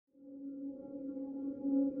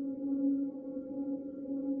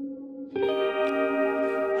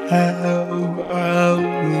How are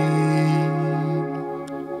we?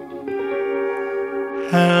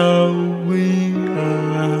 How we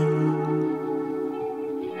are?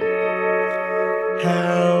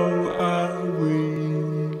 How are we?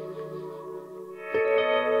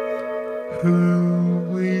 Who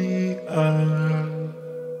we are?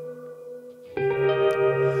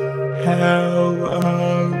 How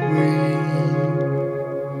are we?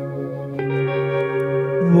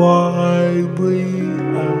 Why we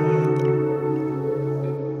are?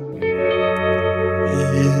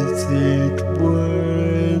 Is it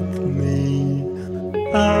worth me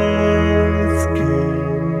asking?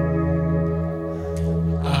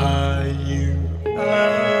 Are you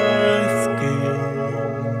asking?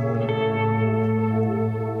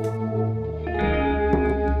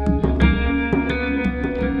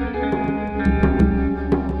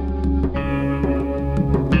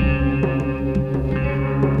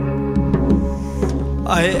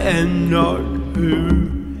 I am not who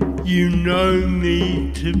you know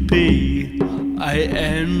me to be. I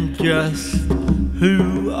am just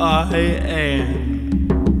who I am.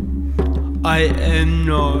 I am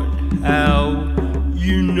not how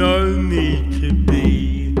you know me to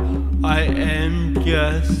be. I am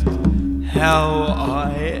just how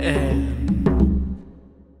I am.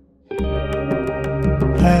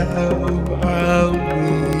 How are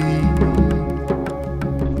we?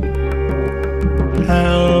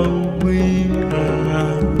 How we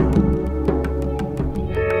are?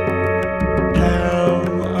 How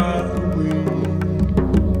are we?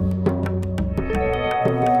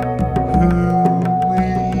 Who we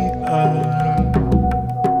are?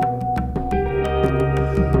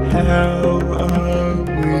 How are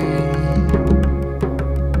we?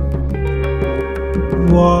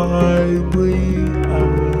 Why we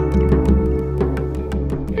are?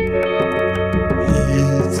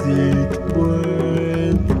 Is it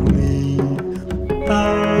worth me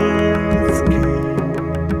asking?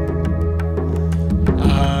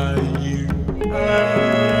 Are you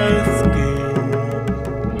asking?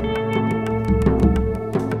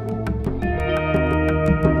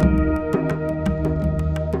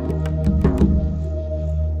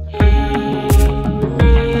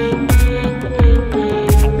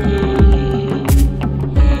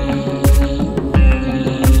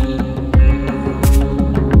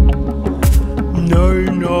 No,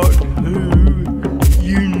 not who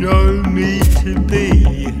you know me to be.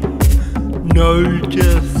 Know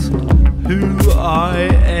just who I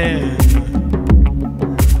am.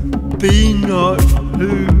 Be not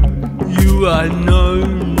who you are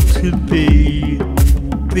known to be.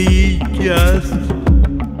 Be just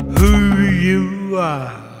who you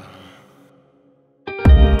are.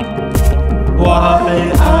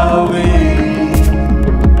 Why are we?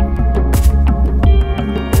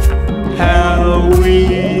 How we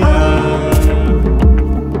are?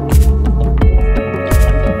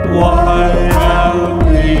 Why are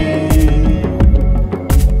we?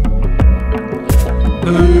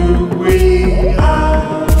 Who we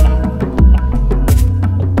are?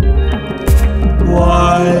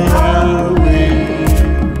 Why are we?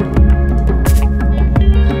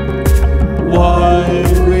 Why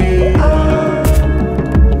we are?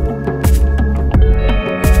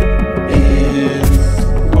 Is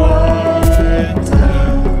quite a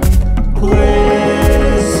question.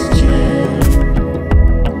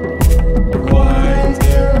 Quite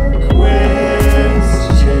a question.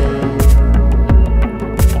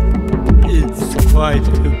 It's quite a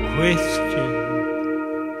question.